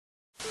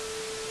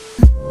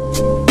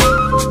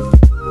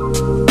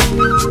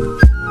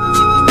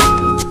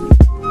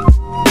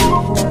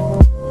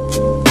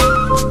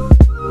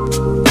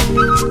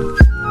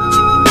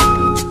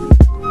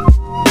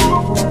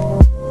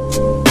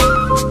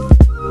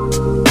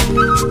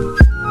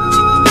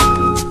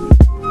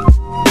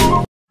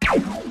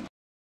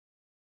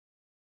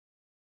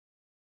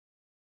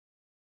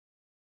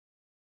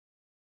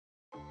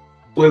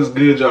What's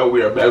good, y'all?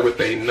 We are back with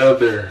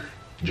another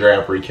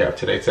draft recap.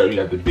 Today we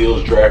got the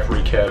Bills draft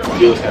recap. The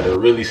Bills had a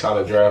really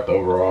solid draft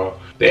overall.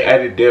 They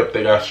added depth,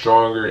 they got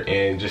stronger,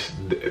 and just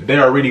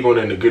they're already going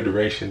in a good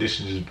direction. This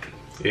is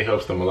just, it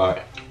helps them a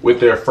lot. With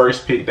their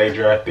first pick, they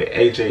drafted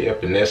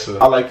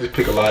Epenesa. I like this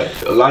pick a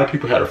lot. A lot of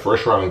people had a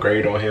first round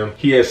grade on him.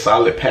 He has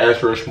solid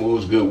pass rush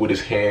moves, good with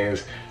his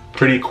hands.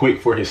 Pretty quick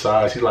for his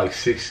size. He's like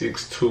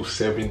 6'6",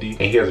 270,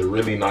 and he has a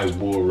really nice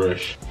bull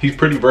rush. He's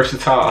pretty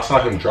versatile. I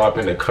saw him drop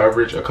into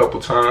coverage a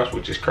couple times,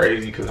 which is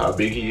crazy because how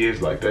big he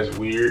is. Like, that's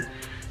weird.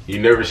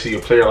 You never see a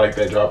player like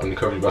that drop into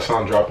coverage, but I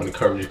saw him drop into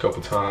coverage a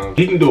couple times.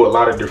 He can do a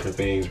lot of different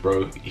things,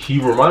 bro. He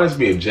reminds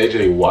me of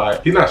JJ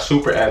Watt. He's not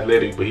super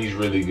athletic, but he's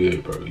really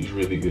good, bro. He's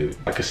really good.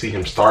 I could see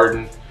him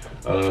starting.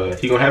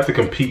 He gonna have to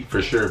compete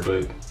for sure,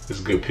 but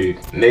it's a good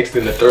pick. Next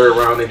in the third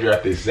round, they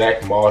drafted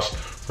Zack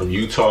from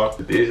Utah.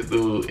 This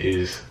dude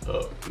is,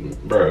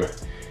 bro,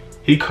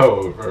 he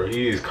cold, bro.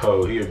 He is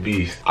cold. He a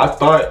beast. I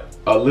thought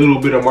a little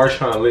bit of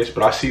Marshawn Lynch,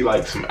 but I see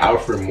like some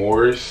Alfred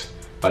Morris,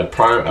 like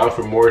prime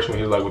Alfred Morris when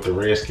he was like with the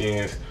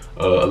Redskins.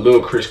 A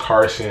little Chris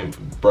Carson,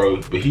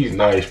 bro, but he's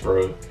nice,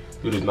 bro.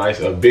 Dude is nice.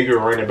 A bigger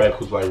running back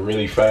who's like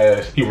really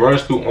fast. He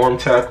runs through arm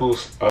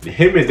tackles.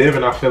 Him and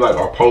Devin, I feel like,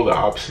 are polar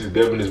opposites.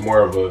 Devin is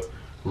more of a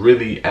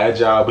really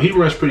agile, but he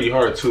runs pretty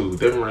hard too.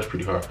 Devin runs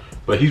pretty hard,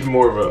 but he's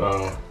more of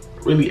a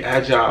really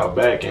agile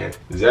back, and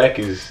Zack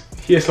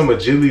he has some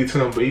agility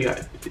to him,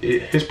 but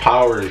his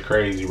power is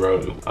crazy,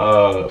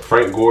 bro.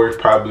 Frank Gore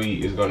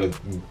probably is gonna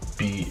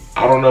be,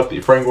 I don't know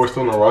if Frank Gore's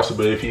still on the roster,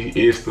 but if he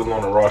is still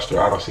on the roster,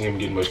 I don't see him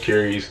getting much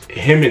carries.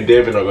 Him and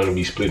Devin are gonna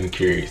be splitting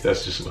carries.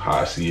 That's just how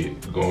I see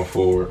it going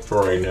forward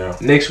for right now.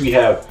 Next we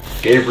have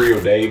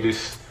Gabriel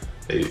Davis,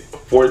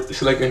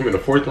 selecting him in the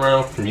fourth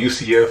round from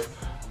UCF.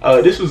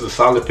 This was a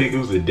solid pick. It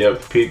was a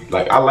depth pick.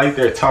 Like, I like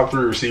their top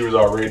three receivers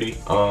already.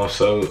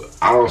 So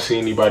I don't see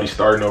anybody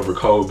starting over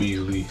Cole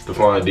Beasley,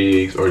 Stephon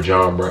Diggs, or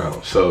John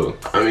Brown. So,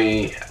 I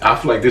mean, I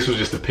feel like this was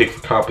just a pick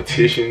for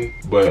competition,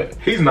 but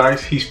he's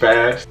nice. He's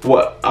fast.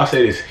 Well, I'll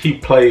say this, he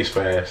plays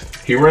fast.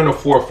 He ran a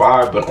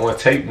 4.5, but on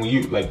tape, when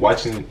you like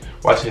watching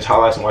his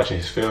highlights and watching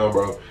his film,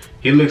 bro,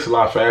 he looks a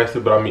lot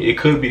faster. But I mean, it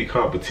could be the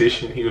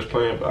competition he was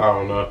playing, but I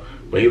don't know.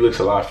 But he looks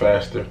a lot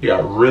faster. He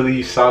got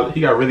really solid.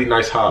 He got really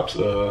nice hops.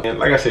 And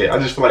like I said, I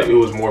just feel like it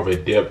was more of a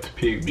depth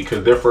pick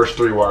because their first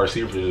three wide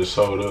receivers are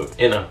sold up.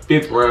 In a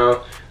fifth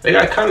round, they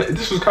got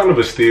this was kind of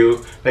a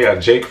steal. They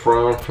got Jake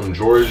Fromm from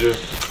Georgia.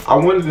 I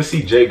wanted to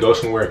see Jake go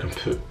somewhere and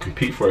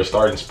compete for a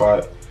starting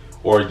spot,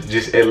 or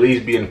just at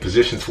least be in a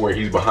position to where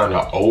he's behind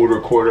an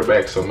older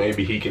quarterback, so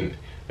maybe he can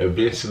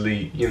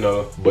eventually, you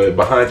know. But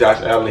behind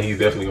Josh Allen, he's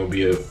definitely gonna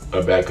be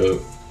a backup.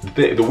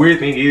 The weird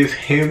thing is,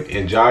 him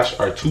and Josh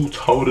are two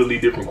totally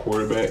different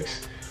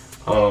quarterbacks.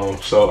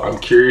 So I'm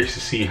curious to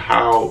see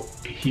how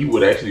he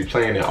would actually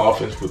play in the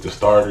offense with the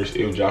starters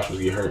if Josh was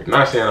get hurt.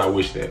 Not saying I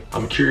wish that.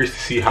 I'm curious to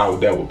see how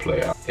that would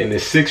play out. In the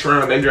sixth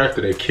round, they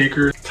drafted a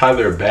kicker,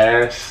 Tyler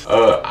Bass.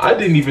 I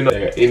didn't even know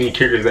any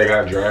kickers that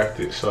got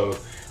drafted, so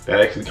that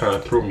actually kind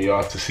of threw me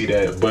off to see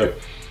that. But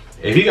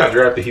if he got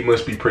drafted, he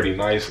must be pretty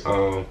nice.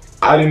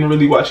 I didn't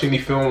really watch any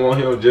film on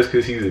him just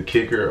because he's a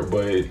kicker,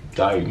 but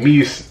like me,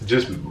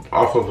 just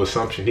off of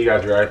assumption, he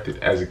got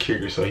drafted as a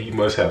kicker, so he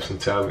must have some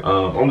talent.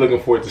 I'm looking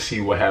forward to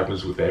see what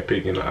happens with that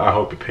pick, and I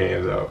hope it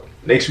pans out.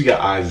 Next, we got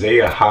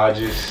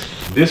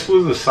Hodgins. This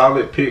was a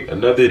solid pick,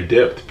 another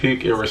depth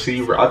pick at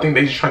receiver. I think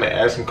they're just trying to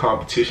add some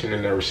competition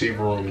in that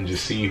receiver room and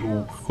just see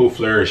who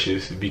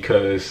flourishes,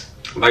 because,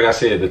 like I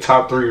said, the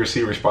top three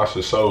receiver spots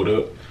are sold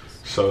up.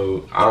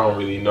 So I don't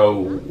really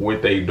know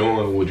what they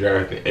doing with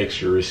drafting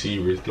extra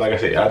receivers. Like I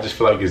said, I just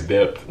feel like it's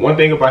depth. One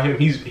thing about him,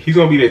 he's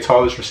gonna be the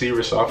tallest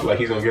receiver, so I feel like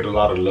he's gonna get a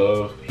lot of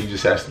love. He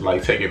just has to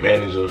like take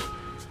advantage of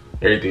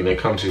everything that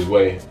comes his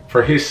way.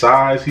 For his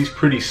size, he's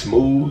pretty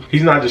smooth.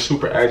 He's not just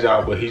super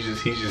agile, but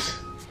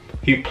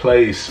he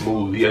plays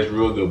smooth. He has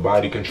real good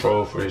body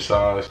control for his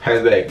size.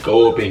 Has that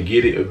go up and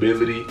get it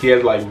ability. He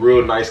has like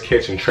real nice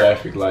catch in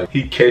traffic. Like,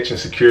 he catch and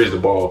secures the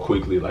ball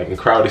quickly. Like in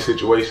crowded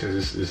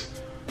situations, it's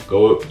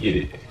go up, get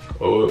it.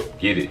 Go up,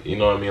 get it. You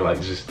know what I mean? Like,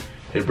 just,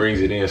 it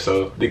brings it in.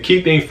 So the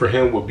key thing for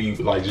him would be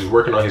like just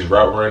working on his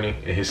route running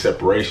and his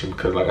separation,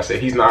 because like I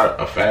said, he's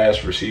not a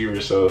fast receiver,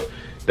 so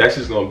that's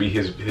just gonna be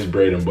his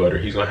bread and butter.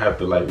 He's gonna have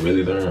to like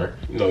really learn,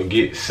 you know,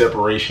 get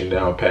separation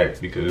down packed,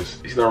 because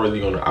he's not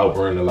really gonna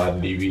outrun a lot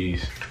of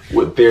DBs.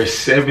 With their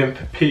seventh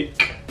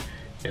pick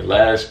and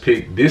last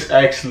pick, this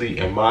actually,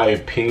 in my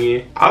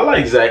opinion, I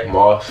like Zack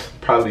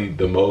probably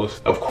the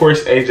most. Of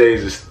course,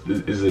 AJ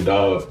is a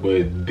dog,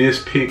 but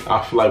this pick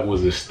I feel like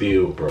was a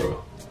steal,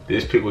 bro.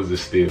 This pick was a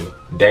steal.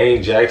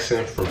 Dane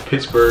Jackson from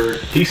Pittsburgh,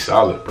 he's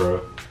solid,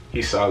 bro.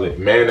 He's solid.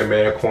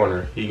 Man-to-man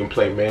corner. He can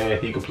play man.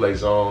 He can play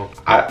zone.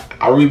 I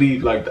really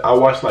like. I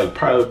watched like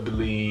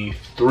probably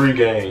 3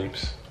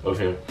 games of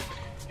him,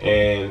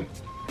 and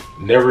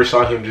never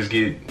saw him just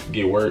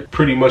get work.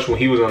 Pretty much when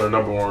he was on the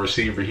 #1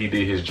 receiver, he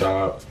did his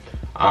job.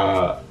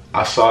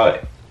 I saw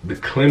the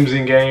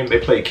Clemson game. They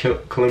played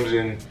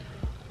Clemson,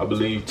 I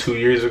believe, 2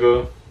 years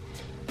ago,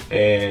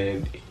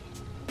 and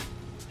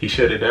he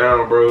shut it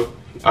down, bro.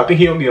 I think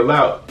he only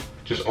allowed,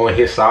 just on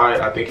his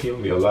side, I think he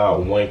only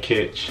allowed 1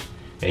 catch,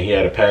 and he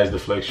had a pass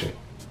deflection.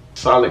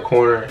 Solid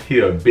corner. He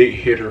a big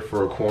hitter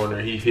for a corner.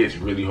 He hits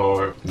really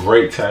hard.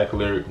 Great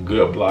tackler.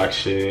 Good block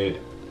shed.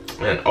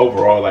 And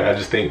overall, like, I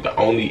just think the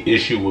only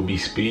issue would be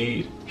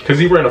speed, because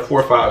he ran a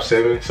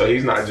 4.57, so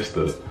he's not just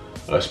a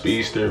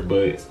speedster.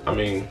 But I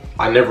mean,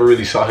 I never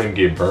really saw him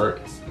get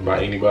burnt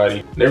by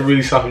anybody. Never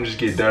really saw him just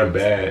get done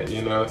bad,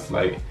 you know.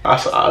 Like, it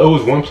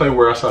was one play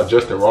where I saw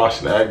Justin Ross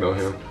snagged on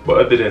him,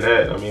 but other than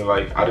that, I mean,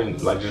 like, I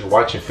didn't, like, just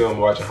watching film,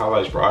 watching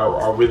highlights, bro,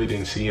 I really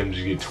didn't see him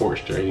just get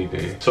torched or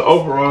anything. So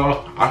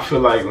overall, I feel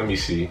like, let me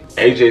see,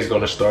 AJ's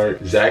gonna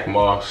start. Zack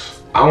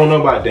Moss. I don't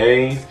know about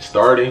Dane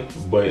starting,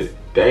 but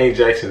Dane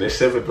Jackson, that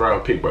 7th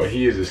round pick, bro,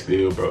 he is a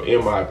steal, bro,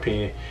 in my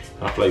opinion.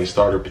 I feel like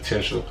starter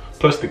potential,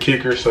 plus the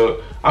kicker.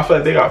 So I feel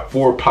like they got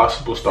 4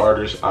 possible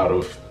starters out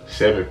of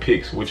 7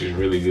 picks, which is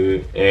really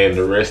good, and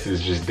the rest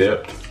is just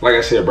depth. Like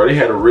I said, bro, they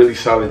had a really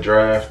solid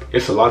draft.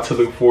 It's a lot to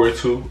look forward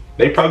to.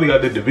 They probably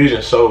got the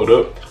division sold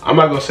up. I'm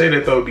not gonna say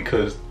that though,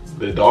 because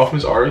the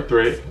Dolphins are a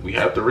threat. We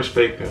have to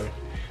respect them.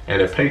 And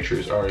the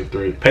Patriots are a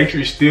threat.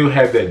 Patriots still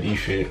have that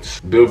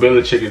defense. Bill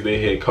Belichick is their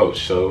head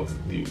coach, so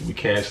we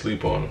can't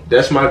sleep on them.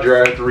 That's my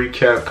draft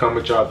recap.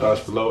 Comment y'all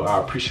thoughts below. I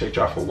appreciate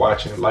y'all for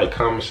watching. Like,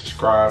 comment,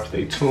 subscribe.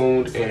 Stay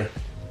tuned, and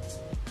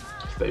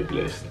stay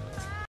blessed.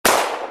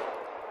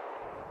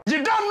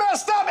 You done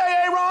messed up,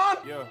 Aaron!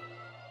 Yeah.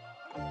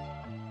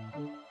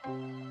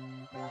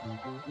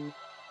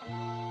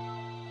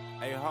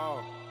 Hey,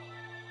 Hog.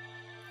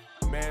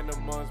 Man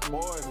amongst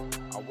boys,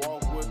 I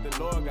walk with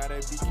the Lord. Gotta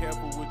be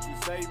careful what you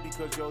say,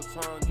 because your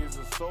tongue is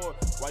a sword.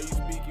 Why you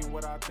speaking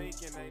what I think,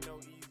 and ain't no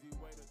easy.